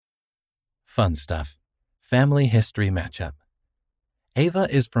Fun stuff. Family history matchup. Ava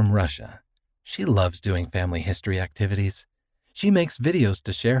is from Russia. She loves doing family history activities. She makes videos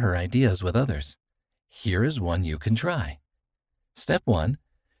to share her ideas with others. Here is one you can try. Step 1.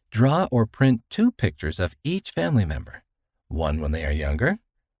 Draw or print 2 pictures of each family member, one when they are younger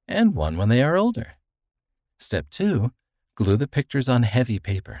and one when they are older. Step 2. Glue the pictures on heavy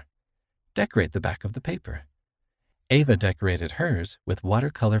paper. Decorate the back of the paper. Ava decorated hers with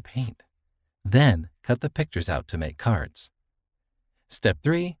watercolor paint. Then cut the pictures out to make cards. Step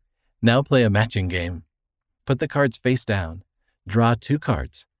 3. Now play a matching game. Put the cards face down. Draw 2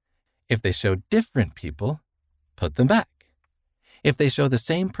 cards. If they show different people, put them back. If they show the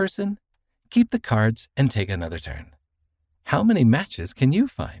same person, keep the cards and take another turn. How many matches can you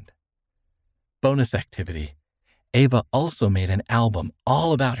find? Bonus activity. Ava also made an album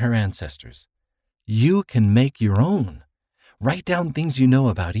all about her ancestors. You can make your own. Write down things you know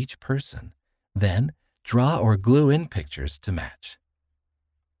about each person. Then draw or glue in pictures to match.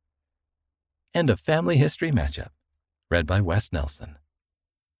 End of Family History Matchup. Read by Wes Nelson.